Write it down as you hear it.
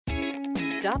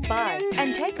Stop by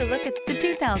and take a look at the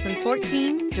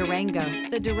 2014 Durango.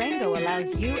 The Durango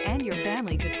allows you and your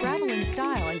family to travel in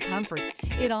style and comfort.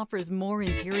 It offers more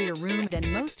interior room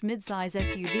than most midsize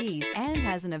SUVs and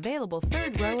has an available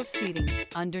third row of seating.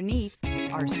 Underneath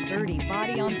are sturdy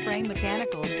body-on-frame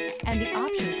mechanicals and the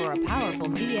option for a powerful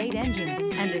V8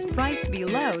 engine, and is priced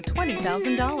below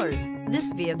 $20,000.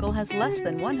 This vehicle has less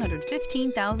than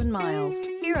 115,000 miles.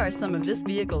 Here are some of this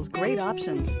vehicle's great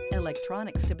options: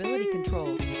 electronic stability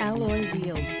control, alloy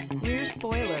wheels, rear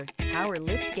spoiler, power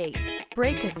liftgate,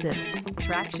 brake assist,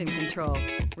 traction control,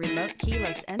 remote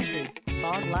keyless entry,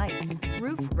 fog lights,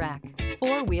 roof rack,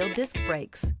 four-wheel disc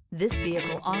brakes. This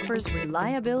vehicle offers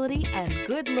reliability and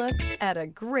good looks at a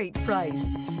great price.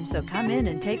 So come in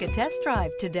and take a test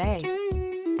drive today.